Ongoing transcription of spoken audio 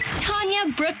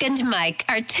Tanya, Brooke, and Mike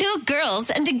are two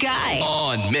girls and a guy.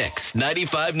 On Mix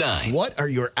 95.9. What are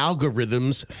your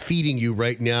algorithms feeding you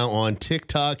right now on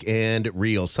TikTok and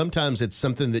Reels? Sometimes it's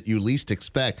something that you least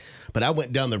expect, but I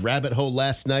went down the rabbit hole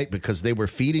last night because they were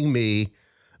feeding me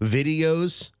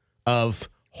videos of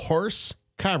horse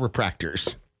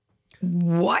chiropractors.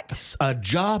 What? A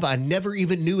job I never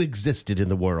even knew existed in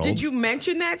the world. Did you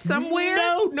mention that somewhere?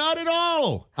 No, not at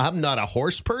all. I'm not a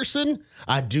horse person.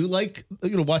 I do like,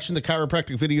 watching the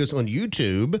chiropractic videos on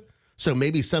YouTube. So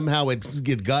maybe somehow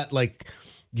it got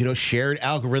shared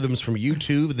algorithms from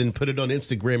YouTube, then put it on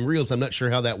Instagram Reels. I'm not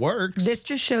sure how that works. This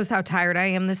just shows how tired I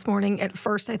am this morning. At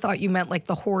first, I thought you meant like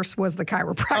the horse was the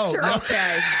chiropractor. Oh,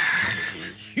 okay.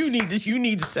 You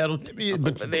need to settle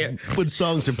over there. When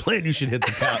songs are playing, you should hit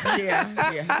the couch. Yeah,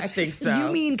 I think so.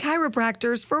 You mean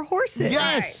chiropractors for horses?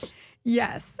 Yes. Right.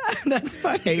 Yes, that's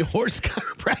funny. A horse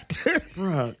chiropractor.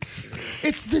 Brooke.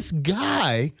 It's this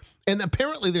guy, and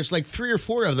apparently there's like 3 or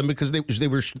 4 of them because they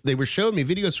were showing me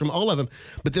videos from all of them.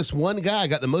 But this one guy I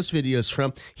got the most videos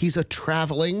from. He's a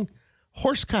traveling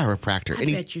horse chiropractor. I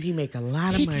bet you he make a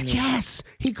lot of money. Yes.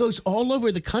 He goes all over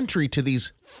the country to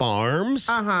these farms,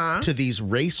 to these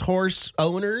racehorse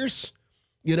owners,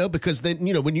 because then,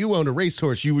 when you own a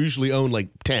racehorse, you usually own like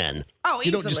 10. Oh,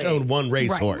 You don't just own one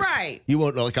racehorse. Right. You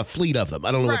own like a fleet of them.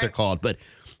 I don't know what they're called. But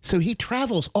so he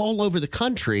travels all over the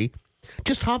country,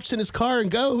 just hops in his car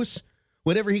and goes.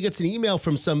 Whenever he gets an email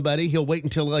from somebody, he'll wait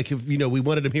until, if we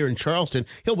wanted him here in Charleston,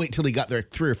 he'll wait till he got their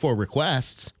 3 or 4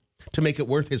 requests to make it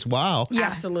worth his while. Yeah.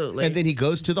 Absolutely. And then he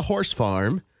goes to the horse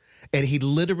farm, and he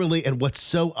literally, and what's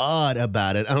so odd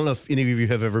about it, I don't know if any of you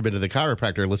have ever been to the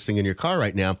chiropractor listening in your car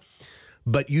right now,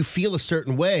 but you feel a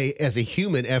certain way as a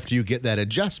human after you get that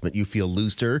adjustment. You feel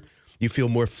looser. You feel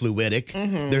more fluidic.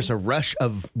 Mm-hmm. There's a rush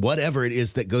of whatever it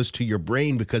is that goes to your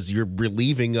brain because you're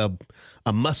relieving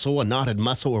a muscle, a knotted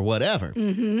muscle or whatever,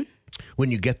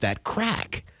 when you get that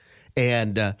crack.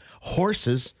 And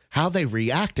horses, how they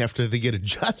react after they get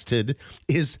adjusted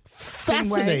is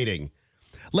fascinating.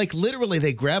 Like literally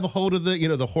they grab a hold of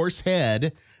the horse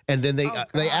head and then they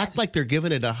act like they're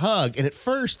giving it a hug. And at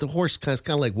first the horse kind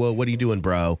of like, whoa, what are you doing,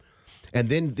 bro? And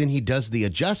then he does the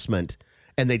adjustment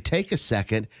and they take a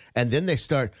second and then they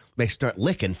start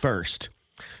licking first.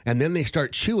 And then they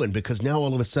start chewing because now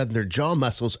all of a sudden their jaw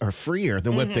muscles are freer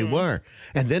than what they were.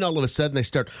 And then all of a sudden they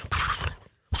start...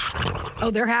 Oh,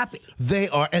 they're happy. They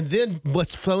are. And then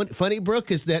what's funny,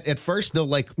 Brooke, is that at first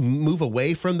they'll move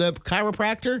away from the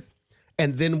chiropractor.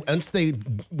 And then once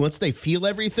they feel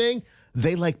everything,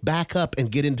 they back up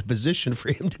and get into position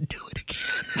for him to do it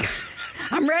again.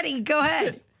 I'm ready. Go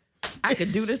ahead. I could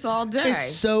do this all day.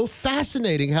 It's so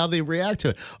fascinating how they react to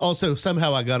it. Also,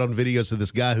 somehow I got on videos of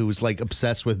this guy who was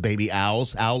obsessed with baby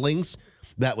owlings.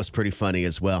 That was pretty funny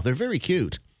as well. They're very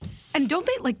cute. And don't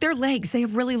they, their legs, they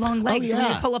have really long legs yeah.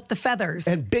 and they pull up the feathers.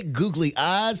 And big googly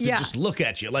eyes that just look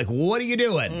at you what are you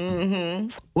doing?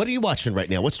 Mm-hmm. What are you watching right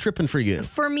now? What's tripping for you?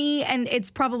 For me, and it's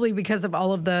probably because of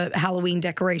all of the Halloween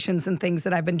decorations and things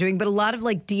that I've been doing, but a lot of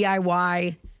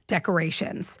DIY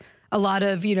decorations. A lot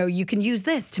of, you can use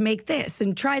this to make this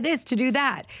and try this to do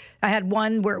that. I had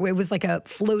one where it was a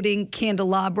floating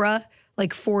candelabra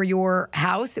for your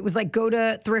house. It was go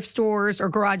to thrift stores or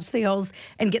garage sales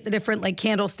and get the different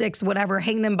candlesticks, whatever,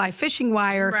 hang them by fishing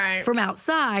wire from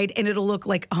outside and it'll look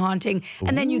haunting.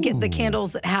 And then you get the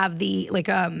candles that have the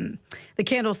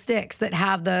candlesticks that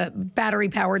have the battery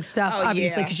powered stuff,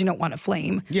 obviously, because you don't want a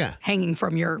flame hanging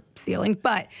from your ceiling.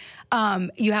 But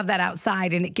you have that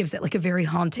outside and it gives it a very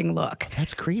haunting look.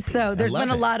 That's creepy. So there's been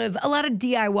a lot of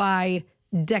DIY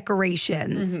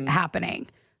decorations happening.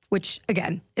 Which,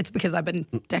 again, it's because I've been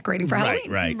decorating for Halloween.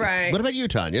 Right. What about you,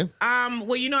 Tanya?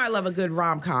 Well, I love a good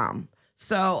rom-com.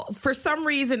 So for some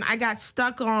reason, I got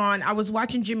stuck on, I was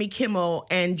watching Jimmy Kimmel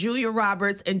and Julia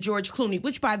Roberts and George Clooney,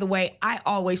 which, by the way, I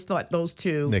always thought those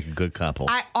two make a good couple.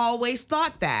 I always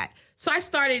thought that. So I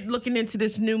started looking into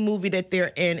this new movie that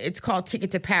they're in. It's called Ticket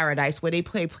to Paradise, where they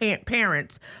play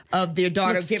parents of their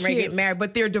daughter getting ready to get married,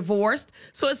 but they're divorced.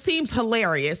 So it seems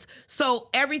hilarious. So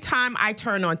every time I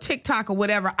turn on TikTok or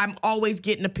whatever, I'm always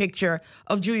getting a picture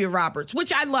of Julia Roberts,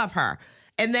 which I love her.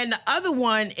 And then the other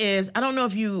one is, I don't know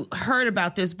if you heard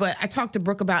about this, but I talked to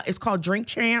Brooke about, it's called Drink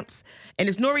Champs. And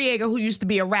it's Noriega, who used to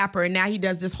be a rapper, and now he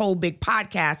does this whole big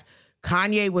podcast.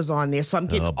 Kanye was on there. So I'm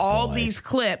getting all these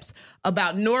clips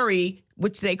about Nori,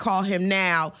 which they call him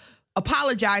now,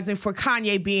 apologizing for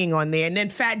Kanye being on there. And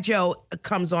then Fat Joe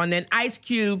comes on. Then Ice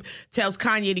Cube tells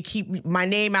Kanye to keep my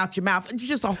name out your mouth. It's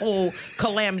just a whole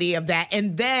calamity of that.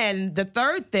 And then the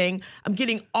third thing, I'm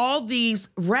getting all these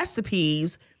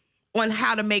recipes on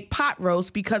how to make pot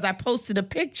roast because I posted a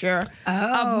picture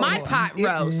of my pot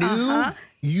roast.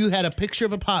 You had a picture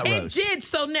of a pot roast. It did.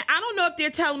 So now, I don't know if they're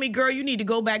telling me, girl, you need to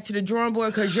go back to the drawing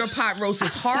board because your pot roast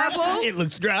is horrible. It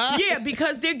looks dry. Yeah,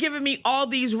 because they're giving me all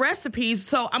these recipes.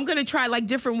 So I'm going to try like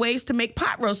different ways to make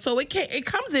pot roast. So it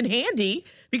comes in handy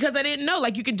because I didn't know.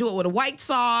 Like you can do it with a white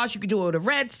sauce. You can do it with a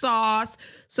red sauce.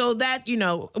 So that,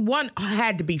 one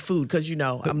had to be food because,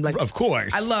 I'm like. Of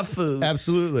course. I love food.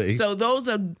 Absolutely. So those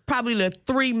are probably the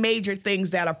three major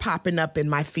things that are popping up in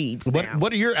my feeds now.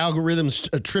 What are your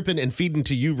algorithms tripping and feeding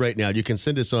to you right now? You can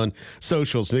send us on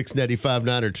socials, Mix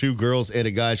 95.9 or Two Girls and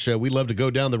a Guy Show. We love to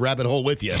go down the rabbit hole with you.